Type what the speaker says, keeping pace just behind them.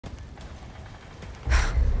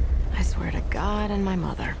swear to God and my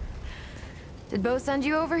mother. Did Bo send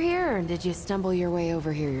you over here, or did you stumble your way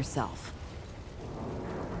over here yourself?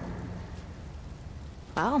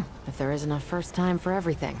 Well, if there isn't a first time for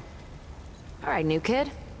everything. Alright, new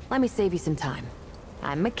kid. Let me save you some time.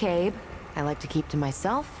 I'm McCabe. I like to keep to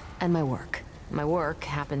myself and my work. My work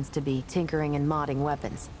happens to be tinkering and modding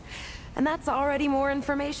weapons. And that's already more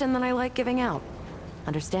information than I like giving out.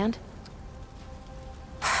 Understand?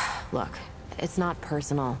 Look, it's not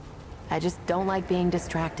personal. I just don't like being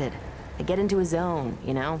distracted. I get into a zone,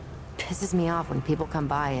 you know? Pisses me off when people come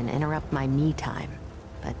by and interrupt my me time.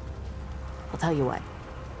 But I'll tell you what.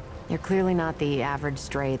 You're clearly not the average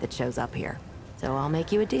stray that shows up here. So I'll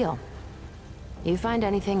make you a deal. You find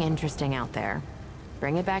anything interesting out there,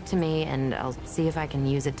 bring it back to me and I'll see if I can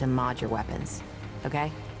use it to mod your weapons.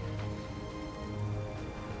 Okay?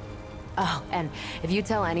 Oh, and if you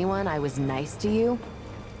tell anyone I was nice to you,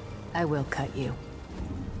 I will cut you.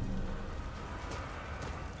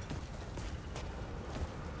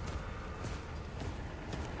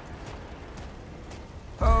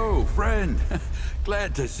 Oh, friend.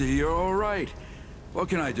 Glad to see you're all right. What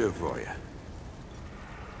can I do for you?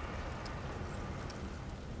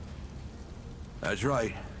 That's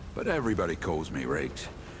right, but everybody calls me Riggs.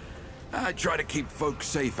 I try to keep folks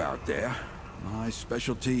safe out there. My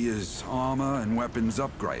specialty is armor and weapons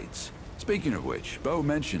upgrades. Speaking of which, Bo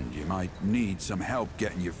mentioned you might need some help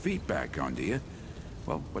getting your feet back under you.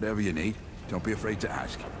 Well, whatever you need, don't be afraid to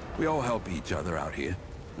ask. We all help each other out here.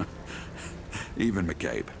 Even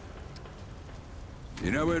McCabe. You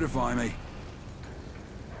know where to find me.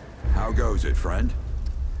 How goes it, friend?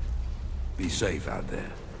 Be safe out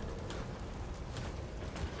there.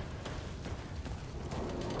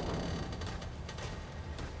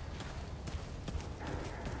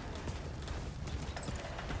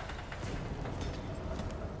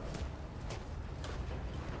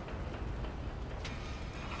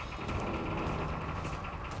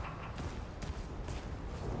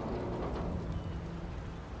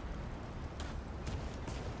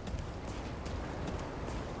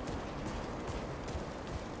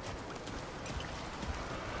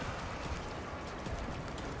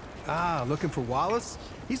 Ah, looking for Wallace?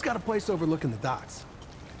 He's got a place overlooking the docks.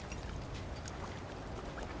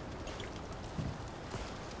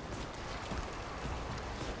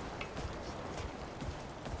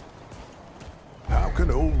 How can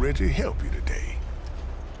old Reggie help you today?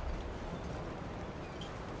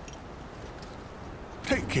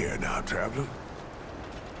 Take care now, traveler.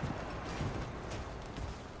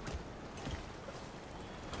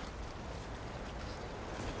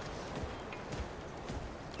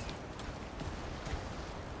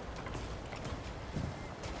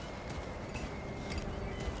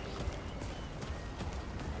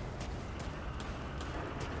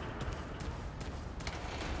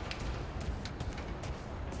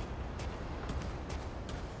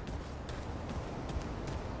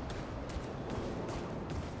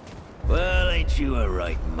 Well, ain't you a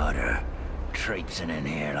right mutter? Traipsing in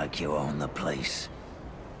here like you own the place.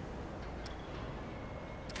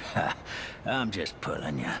 Ha, I'm just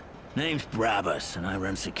pulling ya. Name's Brabus, and I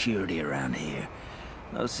run security around here.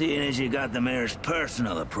 Though seeing as you got the mayor's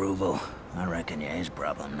personal approval, I reckon you his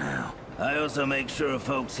problem now. I also make sure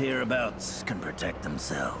folks hereabouts can protect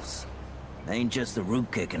themselves. Ain't just the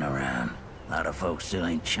root kicking around. A lot of folks still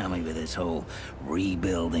ain't chummy with this whole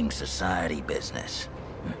rebuilding society business.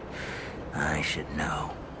 I should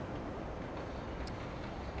know.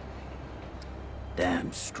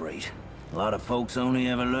 Damn straight. A lot of folks only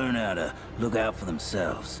ever learn how to look out for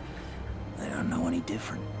themselves. They don't know any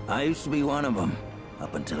different. I used to be one of them.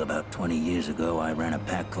 Up until about 20 years ago, I ran a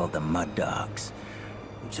pack called the Mud Dogs.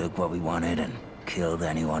 We took what we wanted and killed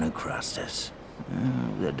anyone who crossed us.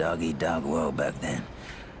 It was a dog-eat-dog world back then.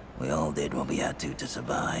 We all did what we had to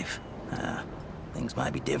survive. Things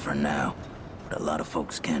might be different now. But a lot of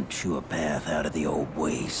folks can't chew a path out of the old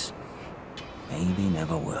ways. Maybe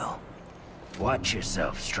never will. Watch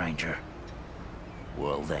yourself, stranger.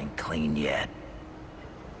 World ain't clean yet.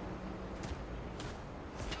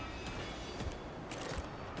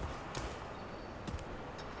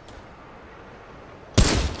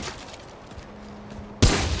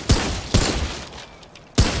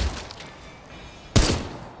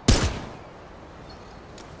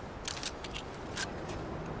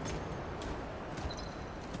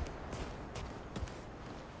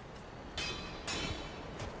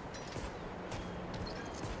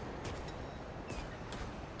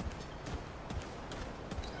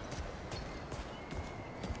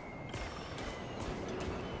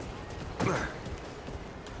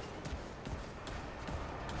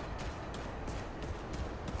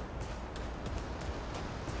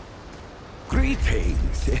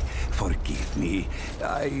 Greetings. Forgive me.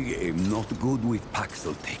 I am not good with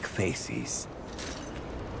Paxeltech faces.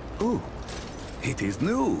 Oh, it is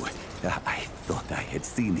new. I thought I had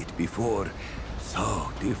seen it before.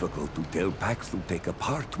 So difficult to tell Paxeltech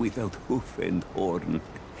apart without hoof and horn.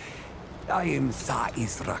 I am Sa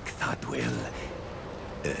Israk Thadwell.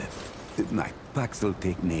 My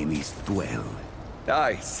Paxeltech name is Dwell.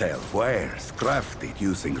 I sell wares crafted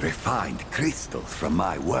using refined crystals from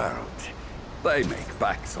my world. They make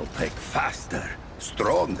Paxeltech faster,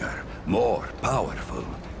 stronger, more powerful.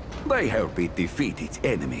 They help it defeat its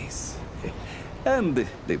enemies. And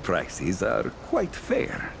the prices are quite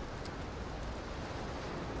fair.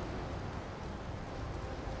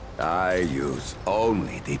 I use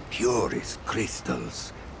only the purest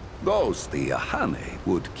crystals. Those the Ahane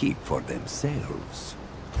would keep for themselves.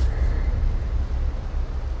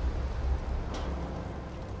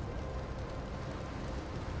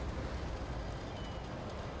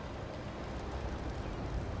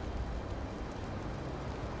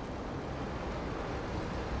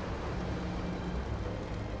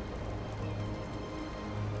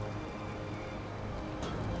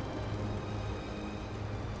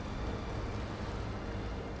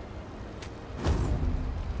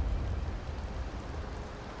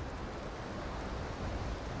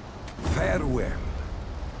 Farewell.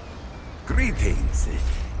 Greetings.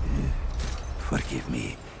 Forgive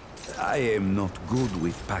me. I am not good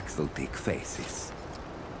with Paxeltech faces.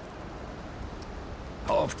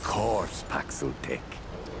 Of course, Paxeltech.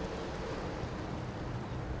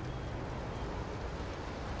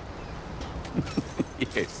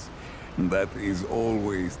 Yes, that is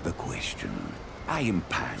always the question. I am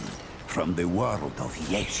Pan, from the world of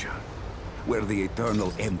Yesha, where the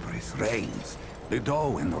Eternal Empress reigns. The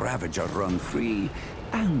Doe and Ravager run free,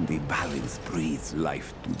 and the balance breathes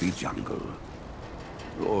life to the jungle.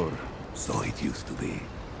 Or so it used to be.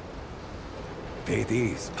 It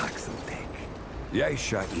is Paxeltech.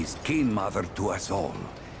 Yesha is kin mother to us all.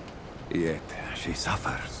 Yet she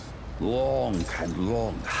suffers. Long and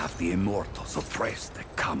long have the Immortals oppressed the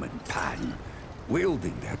common Pan,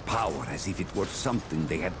 wielding their power as if it were something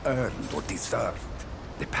they had earned or deserved.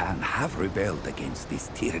 The Pan have rebelled against this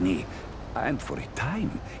tyranny, and for a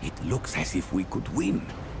time, it looks as if we could win.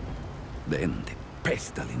 Then the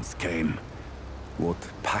pestilence came. What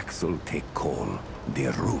Paxeltech call the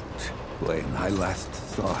Root. When I last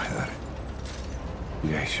saw her,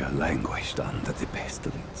 Yesha languished under the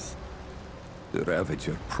pestilence. The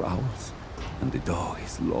Ravager prowls, and the Doe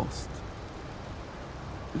is lost.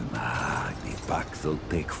 The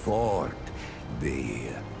Paxeltech Fort, the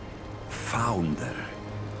founder.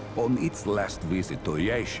 On its last visit to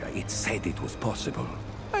Yesha, it said it was possible.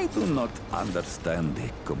 I do not understand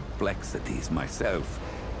the complexities myself,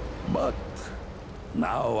 but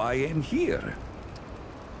now I am here.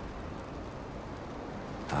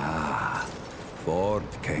 Ford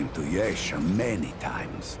came to Yesha many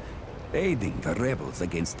times, aiding the rebels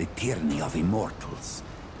against the tyranny of Immortals.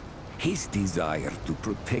 His desire to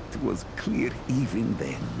protect was clear even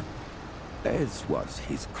then, as was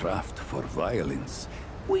his craft for violence,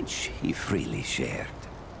 which he freely shared.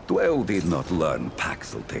 Dwell did not learn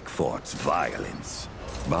Paxeltech Fort's violence,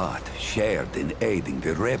 but shared in aiding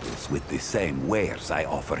the rebels with the same wares I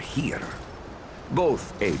offer here.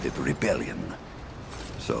 Both aided rebellion,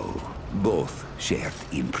 so both shared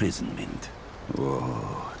imprisonment.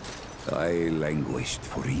 Oh, I languished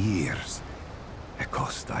for years, a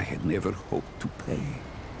cost I had never hoped to pay.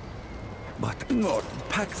 But not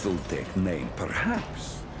Paxeltech name,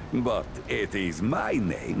 perhaps. But it is my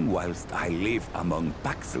name whilst I live among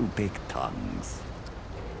Paxeltech tongues.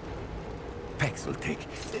 Paxeltech,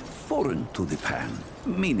 foreign to the Pan,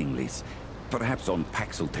 meaningless. Perhaps on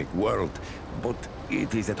Paxeltech world, but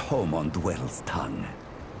it is at home on Dwell's tongue.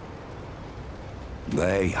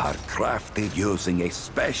 They are crafted using a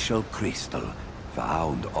special crystal,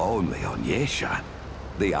 found only on Yesha.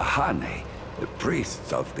 The Ahane, the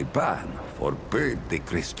priests of the Ban, forbid the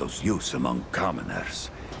crystal's use among commoners.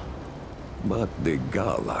 But the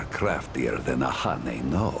Gal are craftier than Ahane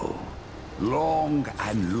know. Long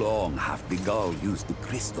and long have the Gal used the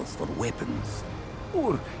crystals for weapons,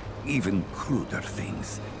 or even cruder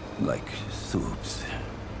things, like soups.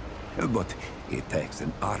 But it takes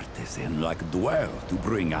an artisan like Dwell to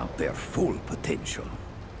bring out their full potential.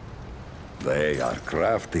 They are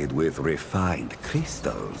crafted with refined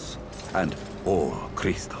crystals, and all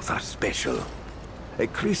crystals are special. A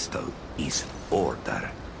crystal is order.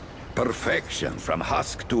 Perfection from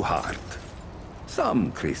husk to heart.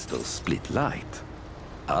 Some crystals split light.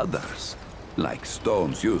 Others, like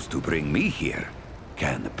stones used to bring me here,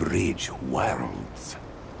 can bridge worlds.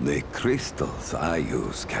 The crystals I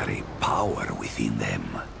use carry power within them.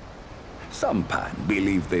 Some Pan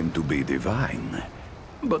believe them to be divine,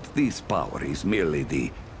 but this power is merely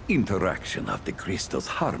the interaction of the crystal's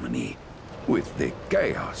harmony with the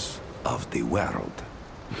chaos of the world.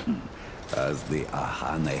 As the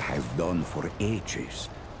Ahane have done for ages,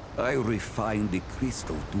 I refine the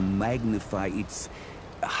crystal to magnify its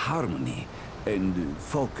harmony and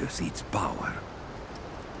focus its power.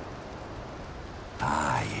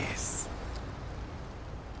 Ah, yes.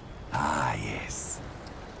 Ah, yes.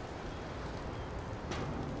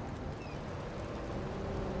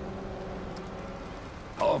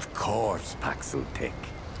 Of course, Paxeltech.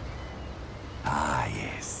 Ah,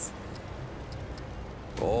 yes.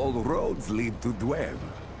 All roads lead to Dwell.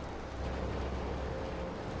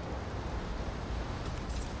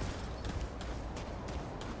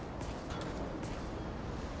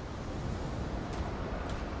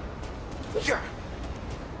 Yeah.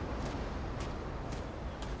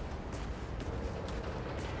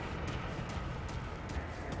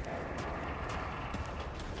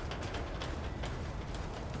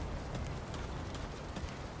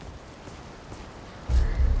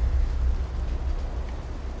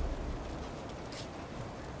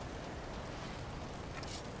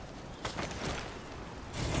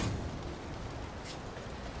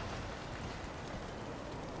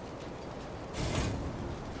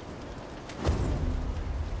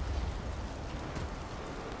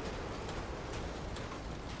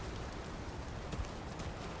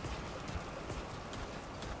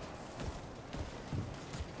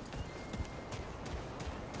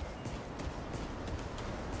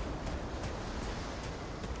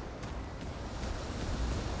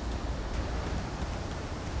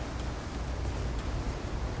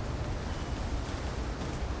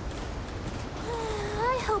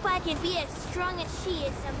 I hope I can be as strong as she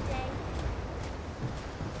is someday.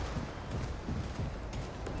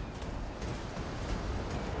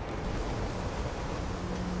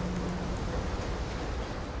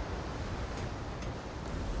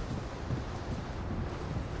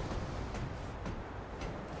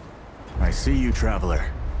 I see you, traveler.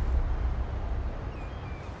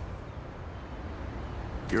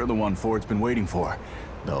 You're the one Ford's been waiting for,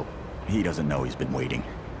 though he doesn't know he's been waiting.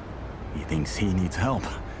 He thinks he needs help.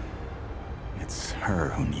 It's her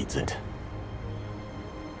who needs it.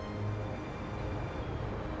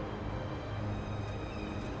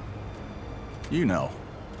 You know.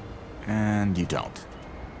 And you don't.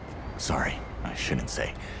 Sorry, I shouldn't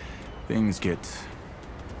say. Things get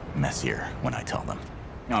messier when I tell them.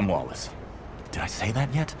 I'm Wallace. Did I say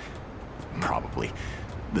that yet? Probably.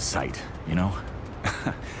 The site, you know?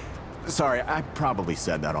 Sorry, I probably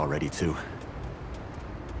said that already too.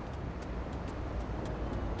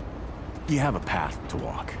 You have a path to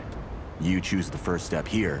walk. You choose the first step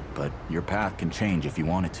here, but your path can change if you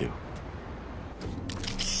want it to.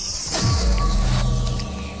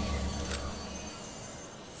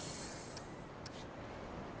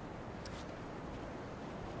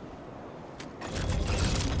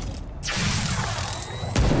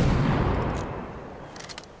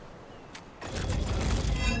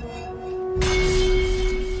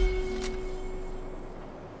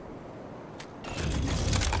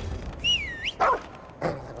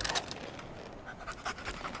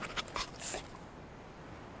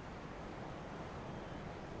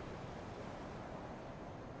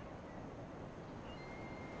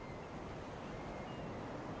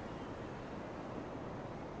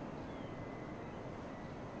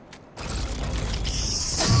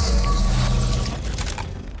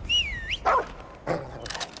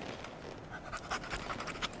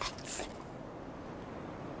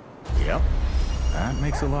 Yep, that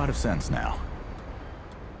makes a lot of sense now.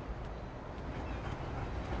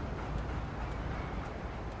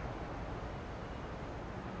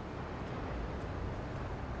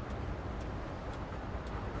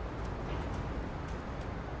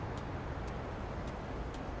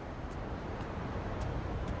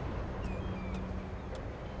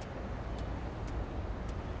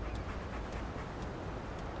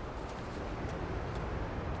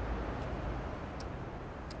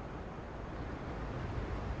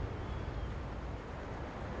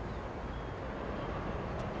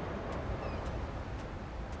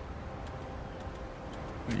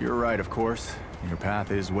 You're right, of course. Your path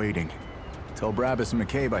is waiting. Tell Brabus and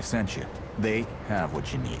McCabe I sent you. They have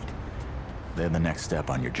what you need. They're the next step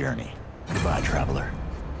on your journey. Goodbye, traveler.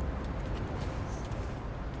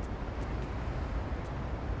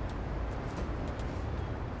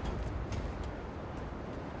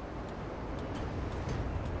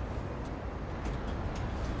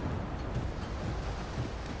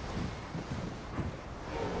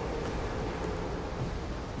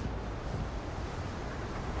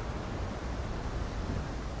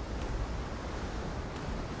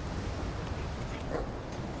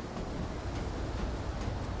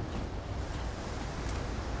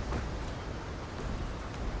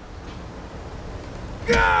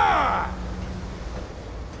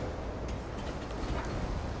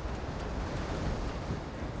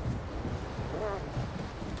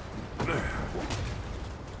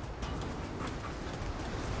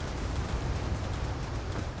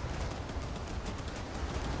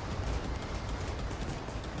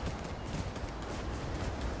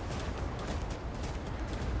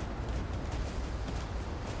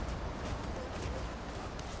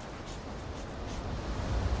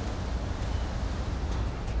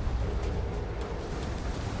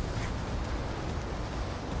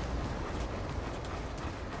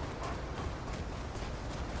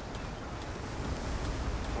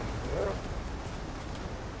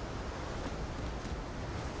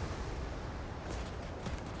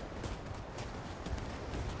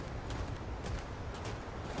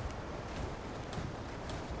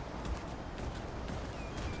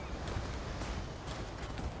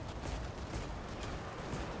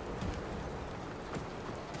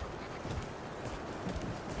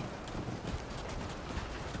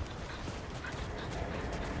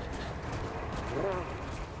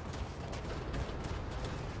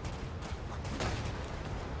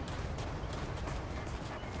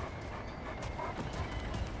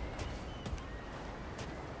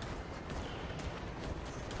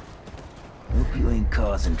 Hope you ain't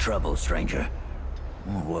causing trouble, stranger.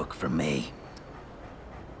 Won't work for me.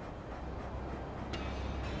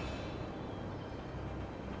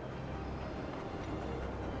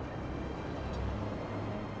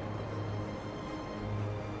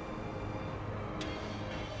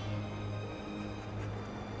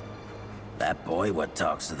 That boy what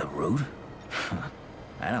talks to the root?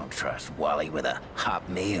 I don't trust Wally with a hot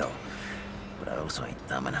meal. But I also ain't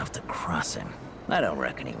dumb enough to cross him. I don't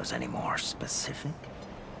reckon he was any more specific.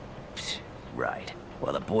 Psst, right.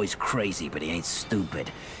 Well, the boy's crazy, but he ain't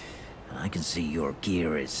stupid. And I can see your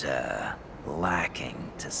gear is,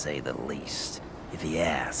 lacking, to say the least. If he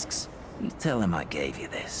asks, you tell him I gave you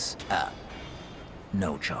this.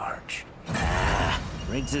 No charge.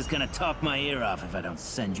 Riggs is gonna talk my ear off if I don't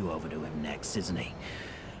send you over to him next, isn't he?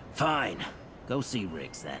 Fine. Go see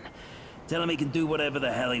Riggs, then. Tell him he can do whatever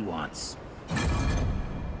the hell he wants.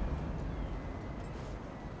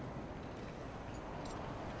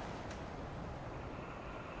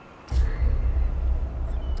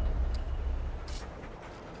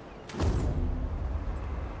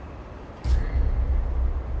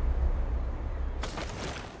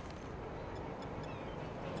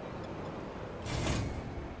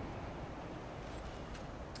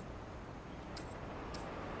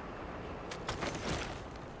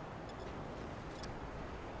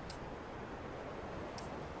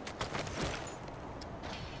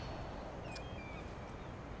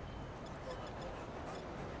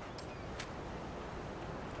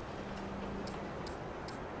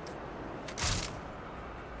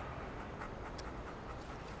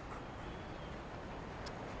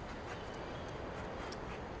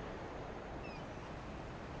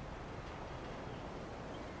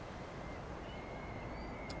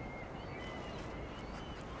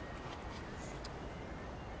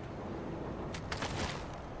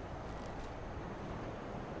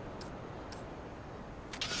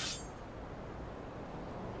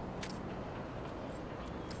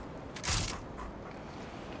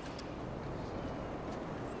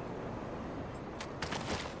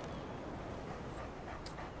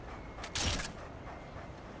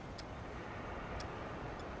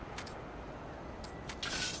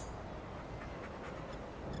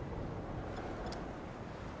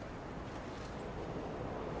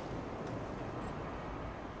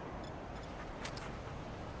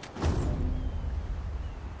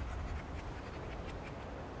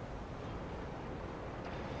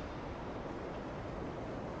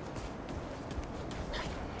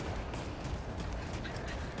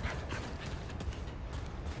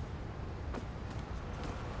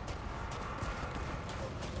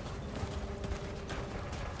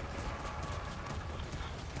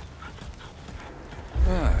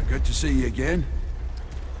 Good to see you again.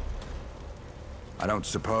 I don't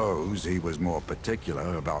suppose he was more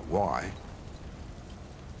particular about why.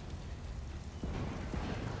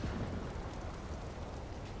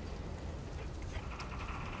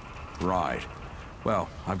 Right. Well,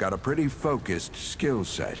 I've got a pretty focused skill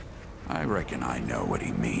set. I reckon I know what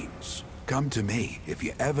he means. Come to me if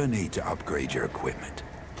you ever need to upgrade your equipment.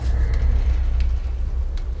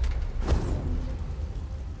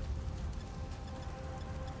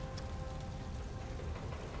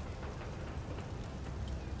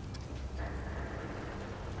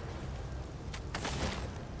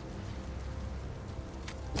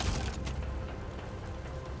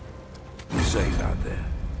 You're safe out there.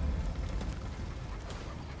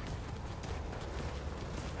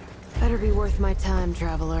 better be worth my time,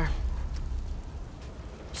 traveler.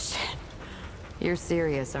 Shit. You're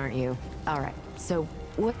serious, aren't you? Alright, so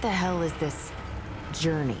what the hell is this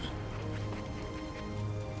journey?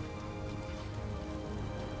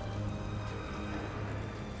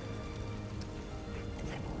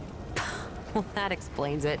 Well, that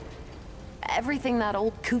explains it. Everything that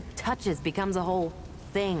old coop touches becomes a whole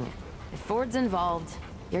thing. If Ford's involved,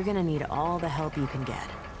 you're gonna need all the help you can get.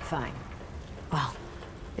 Fine. Well,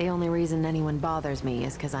 the only reason anyone bothers me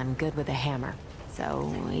is because I'm good with a hammer.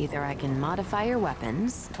 So either I can modify your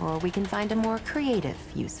weapons, or we can find a more creative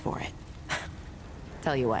use for it.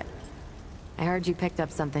 Tell you what, I heard you picked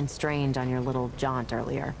up something strange on your little jaunt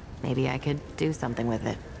earlier. Maybe I could do something with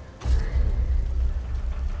it.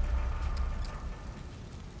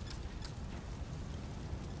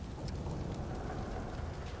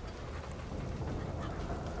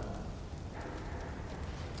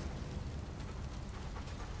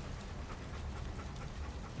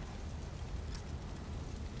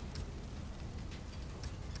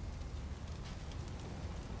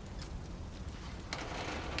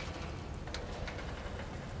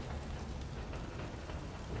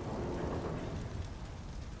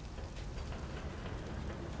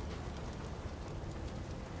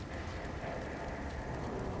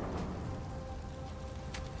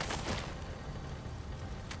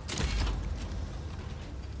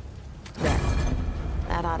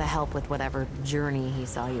 That ought to help with whatever journey he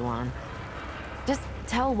saw you on. Just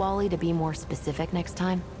tell Wally to be more specific next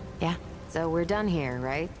time, yeah? So we're done here,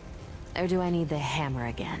 right? Or do I need the hammer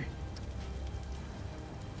again?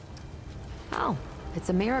 Oh, it's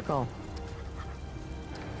a miracle.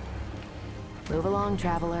 Move along,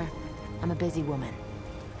 traveler. I'm a busy woman.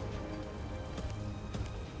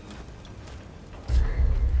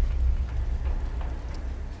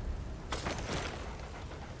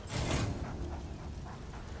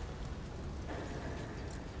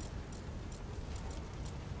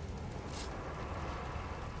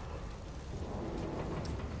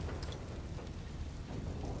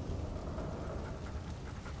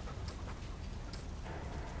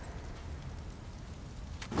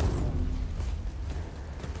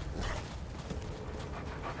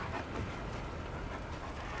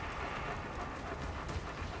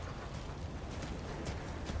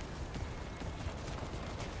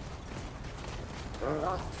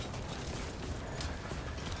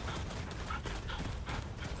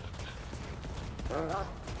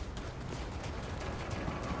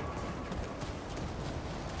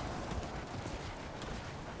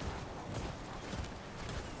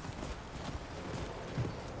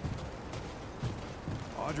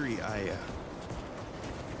 Audrey,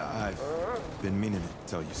 I've been meaning to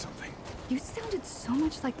tell you something. You sounded so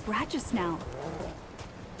much like Brad just now.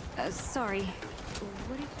 Sorry.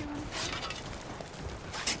 What did you want to say?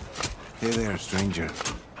 Hey there, stranger.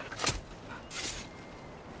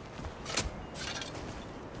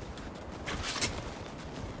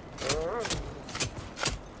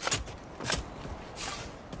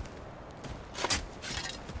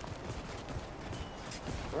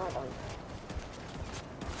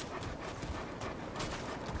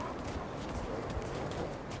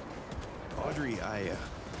 Audrey,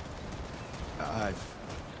 I've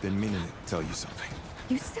been meaning to tell you something.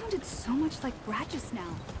 You sounded so much like Brad just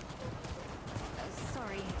now.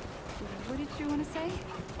 Sorry. What did you want to say?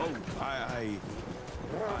 Oh,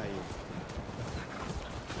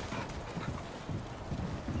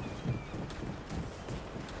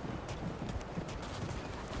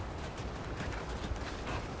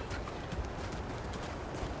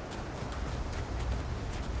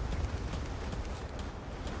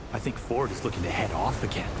 I think Ford is looking to head off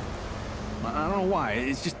again. I don't know why,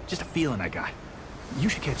 it's just a feeling I got. You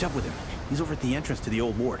should catch up with him. He's over at the entrance to the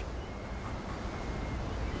old ward.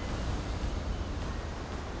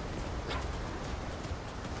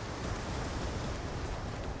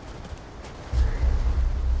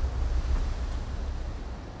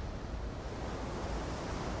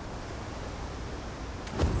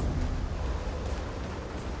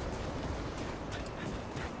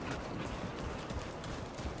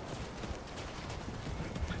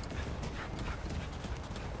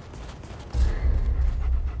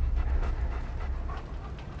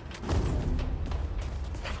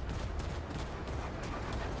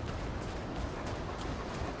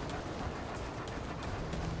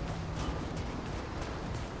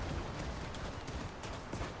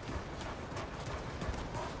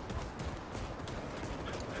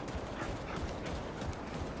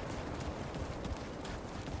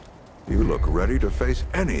 You look ready to face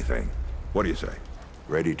anything. What do you say?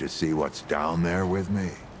 Ready to see what's down there with me?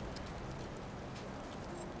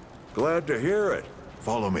 Glad to hear it.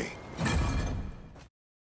 Follow me.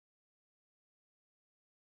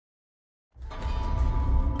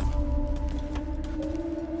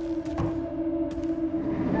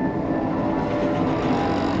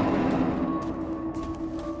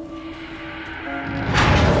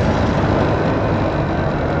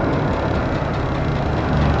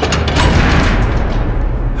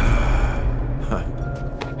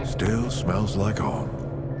 still smells like home.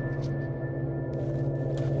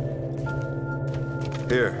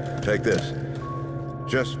 Here, take this.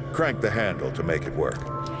 Just crank the handle to make it work.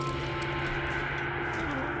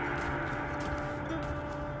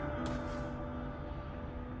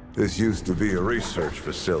 This used to be a research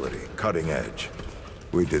facility, cutting edge.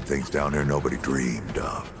 We did things down here nobody dreamed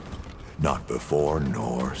of. Not before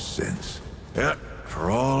nor since. Yet,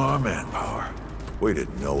 for all our manpower, we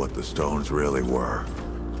didn't know what the stones really were.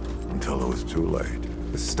 Until it was too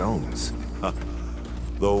late. The stones?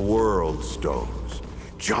 The world stones.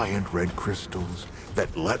 Giant red crystals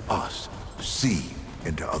that let us see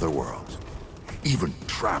into other worlds. Even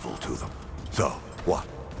travel to them. So, what?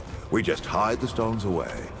 We just hide the stones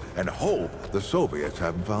away and hope the Soviets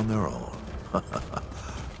haven't found their own.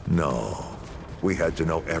 No. We had to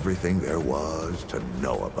know everything there was to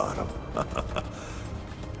know about them.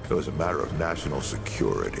 It was a matter of national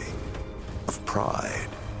security. Of pride.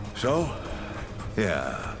 So,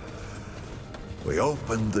 yeah. We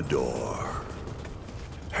opened the door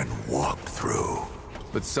and walked through.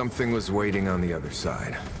 But something was waiting on the other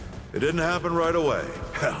side. It didn't happen right away.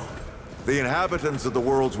 Hell, the inhabitants of the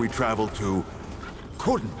worlds we traveled to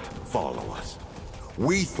couldn't follow us.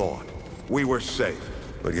 We thought we were safe.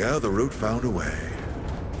 But yeah, the route found a way.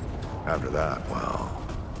 After that, well...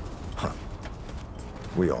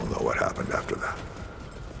 We all know what happened after that.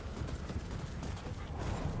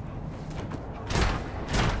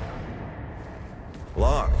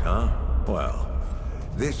 Locked, huh? Well,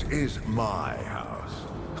 this is my house.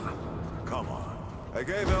 Come on. I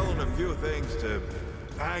gave Ellen a few things to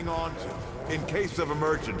hang on to, in case of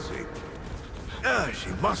emergency. She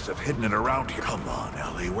must have hidden it around here. Come on,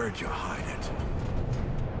 Ellie, where'd you hide it?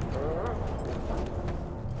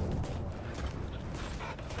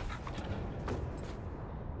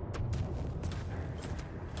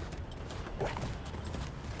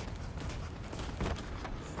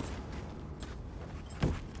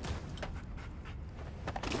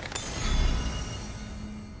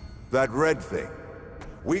 That red thing,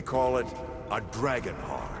 we call it a dragon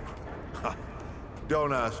heart.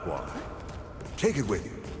 Don't ask why. Take it with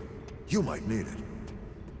you. You might need it.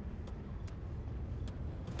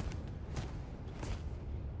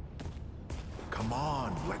 Come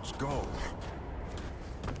on, let's go.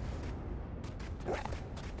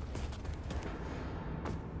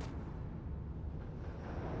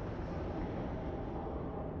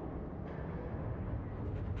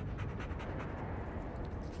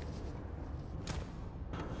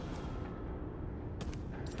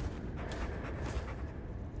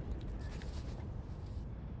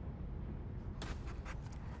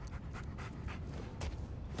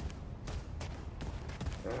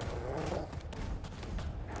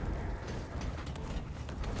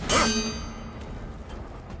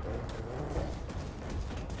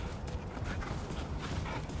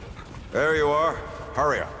 There you are.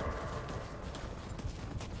 Hurry up.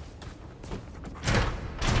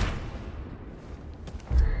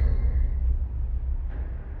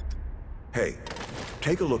 Hey,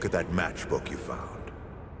 take a look at that matchbook you found.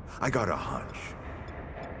 I got a hunch.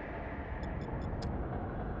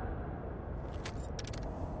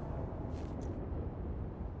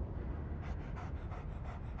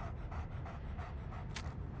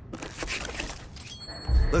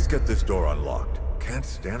 Let's get this door unlocked. Can't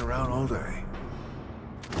stand around all day.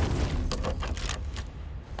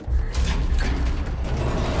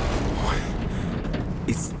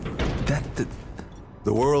 Is that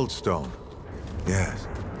the World Stone? Yes.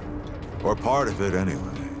 Or part of it,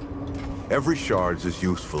 anyway. Every shard's as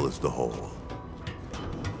useful as the whole.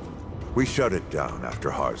 We shut it down after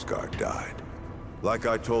Harsgard died. Like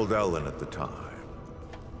I told Ellen at the time.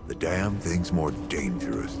 The damn thing's more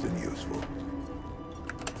dangerous than useful.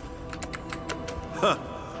 Huh.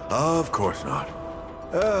 Of course not.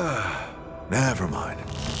 Never mind.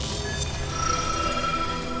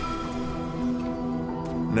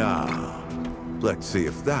 Now, let's see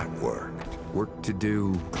if that worked. Work to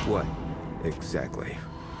do what, exactly?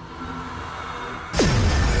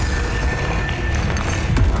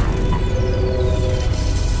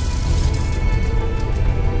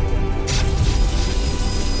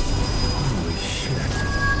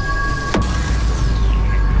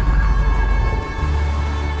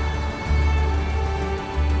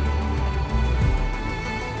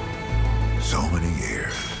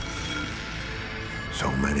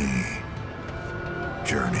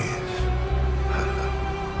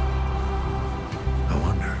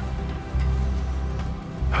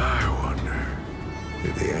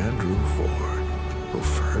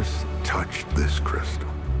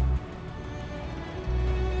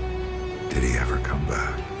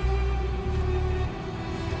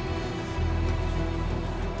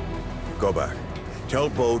 Go back. Tell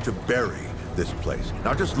Bo to bury this place.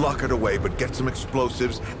 Not just lock it away, but get some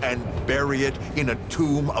explosives and bury it in a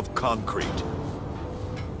tomb of concrete.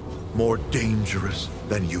 More dangerous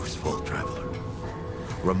than useful, traveler.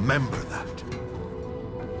 Remember that.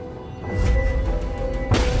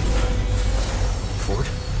 Ford?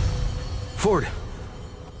 Ford!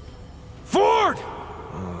 Ford!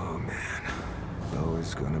 Oh, man. Bo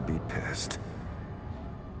is gonna be pissed.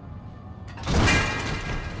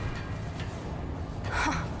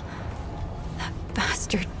 That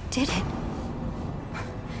bastard did it.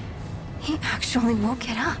 He actually woke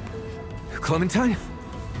it up. Clementine?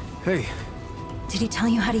 Hey. Did he tell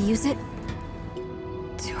you how to use it?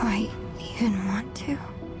 Do I even want to?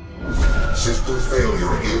 System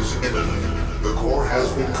failure is imminent. The core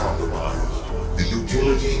has been compromised. The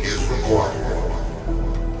utility is required.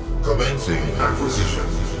 Commencing acquisition.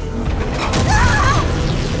 Ah!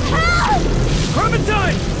 Help!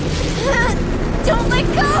 Clementine! Don't let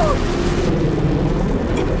go!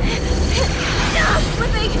 No, I'm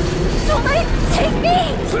slipping! Don't let it take me!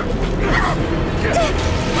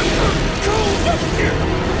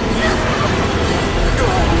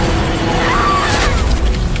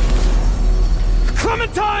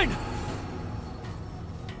 Clementine!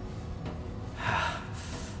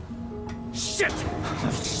 Shit!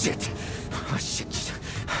 Oh, shit! Oh, shit!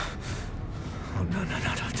 Oh, no,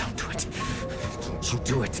 don't do it. Don't you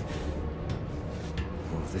do it.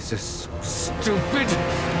 Oh, this is so stupid!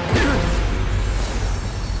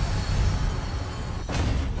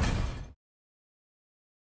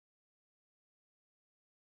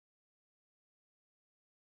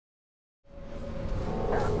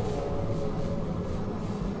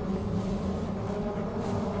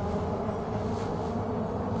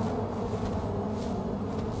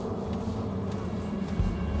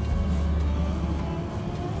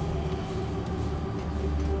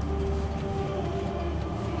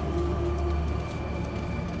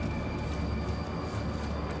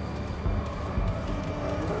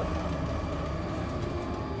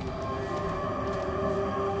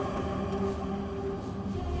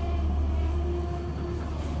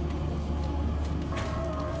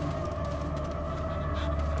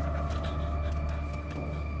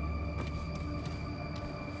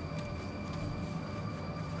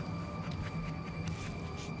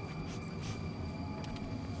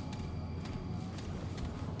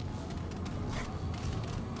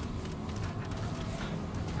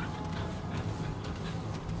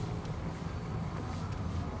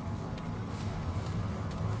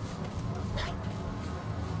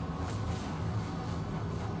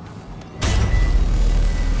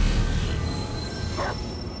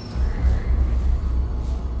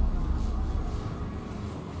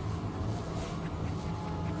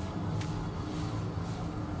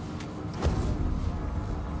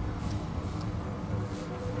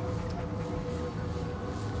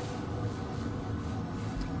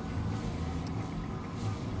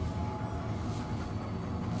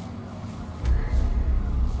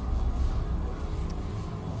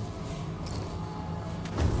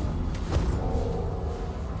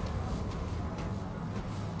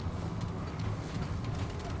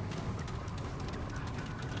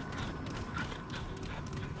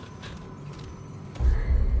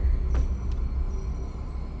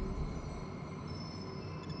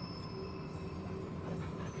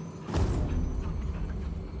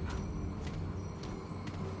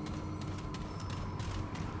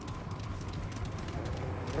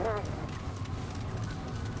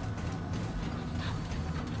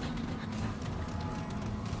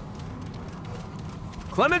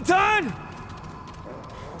 Clementine!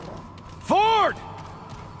 Ford!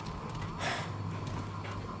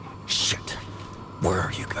 Shit. Where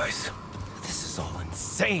are you guys? This is all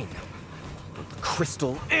insane. Both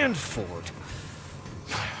Crystal and Ford.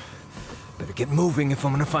 Better get moving if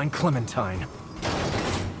I'm gonna find Clementine.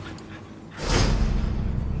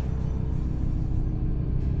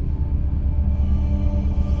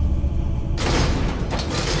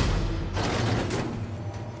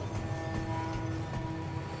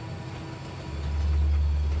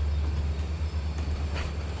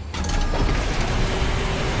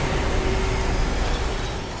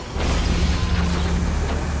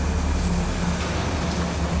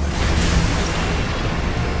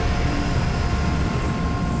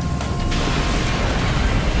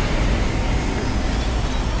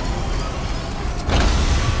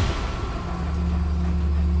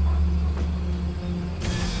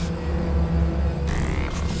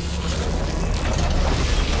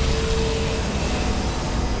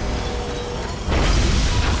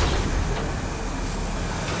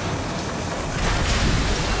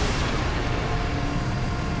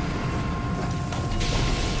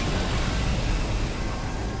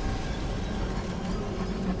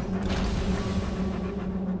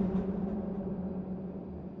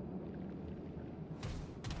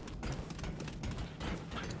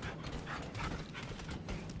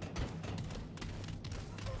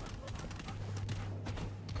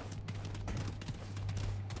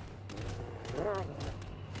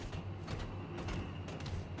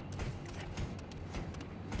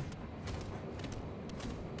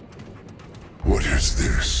 What is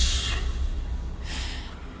this?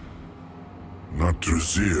 Not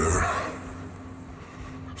Drazier.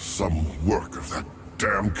 Some work of that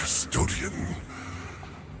damn custodian.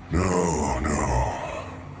 No, no.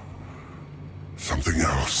 Something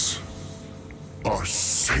else. A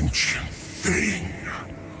sentient thing.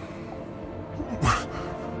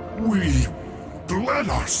 We bled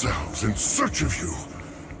ourselves in search of you,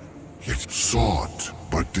 yet sought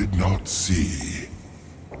but did not see.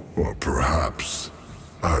 Or perhaps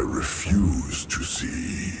I refuse to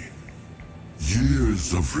see.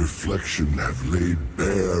 Years of reflection have laid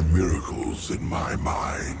bare miracles in my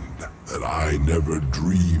mind that I never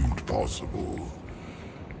dreamed possible.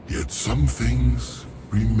 Yet some things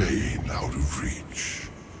remain out of reach.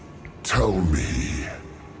 Tell me,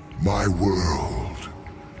 my world,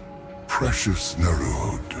 precious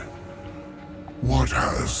Nerud, what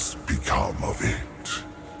has become of it?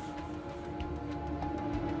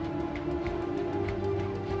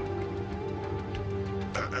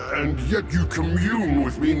 And yet you commune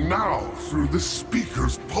with me now through the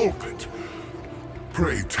speaker's pulpit.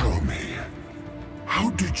 Pray tell me,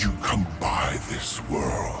 how did you come by this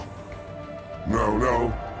world?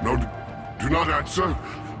 No, do not answer.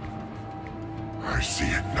 I see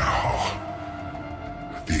it now.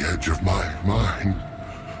 At the edge of my mind.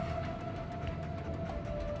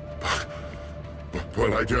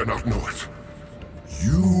 But I dare not know it.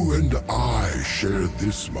 You and I share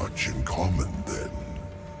this much in common then.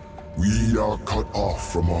 We are cut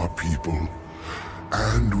off from our people,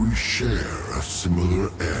 and we share a similar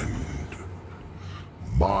end.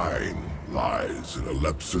 Mine lies in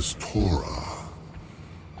Alepsis Torah,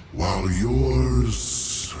 while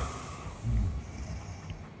yours...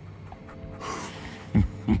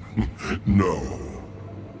 No.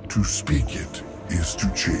 To speak it is to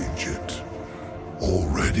change it.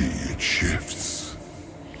 Already it shifts.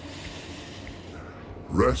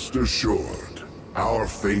 Rest assured, our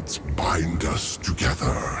fates bind us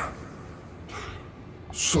together.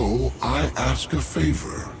 So I ask a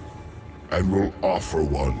favor, and will offer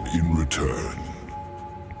one in return.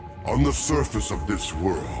 On the surface of this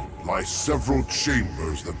world lie several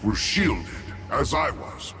chambers that were shielded, as I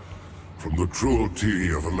was, from the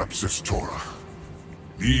cruelty of Alepsis Torah.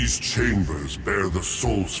 These chambers bear the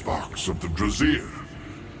soul sparks of the Drazier,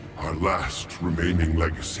 our last remaining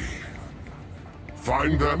legacy.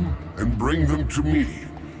 Find them and bring them to me.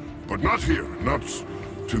 But not here, not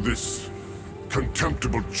to this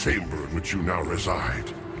contemptible chamber in which you now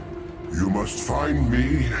reside. You must find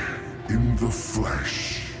me in the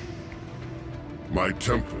flesh. My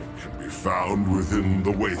temple can be found within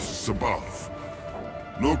the wastes above.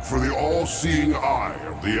 Look for the all-seeing eye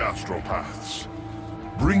of the astropaths.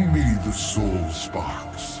 Bring me the soul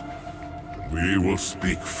sparks, and we will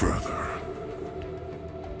speak further.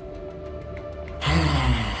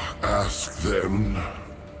 Ask then.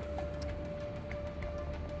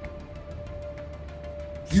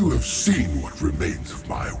 You have seen what remains of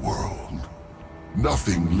my world.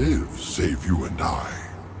 Nothing lives save you and I.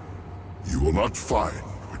 You will not find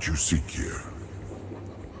what you seek here.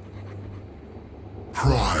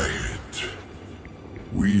 Pride.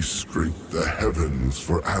 We scrape the heavens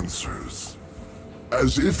for answers,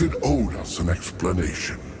 as if it owed us an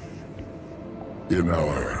explanation. In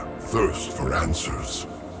our thirst for answers,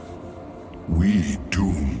 we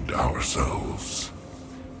doomed ourselves.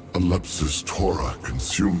 Alepsis Torah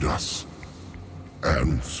consumed us,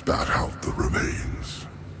 and spat out the remains.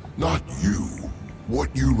 Not you,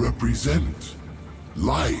 what you represent.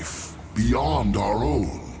 Life beyond our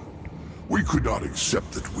own. We could not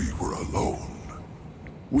accept that we were alone.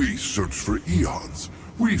 We searched for eons.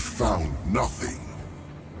 We found nothing.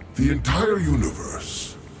 The entire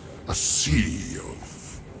universe, a sea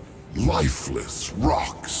of lifeless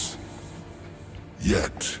rocks.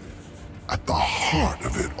 Yet, at the heart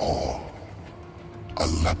of it all,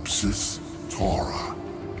 Alepsis Torah.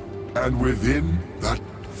 And within that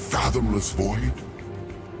fathomless void,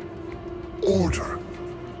 order,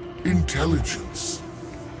 intelligence,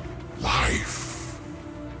 life.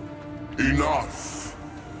 Enough!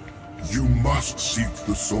 You must seek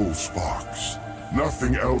the soul sparks.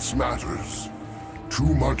 Nothing else matters.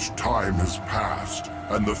 Too much time has passed,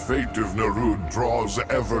 and the fate of Nerud draws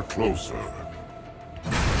ever closer.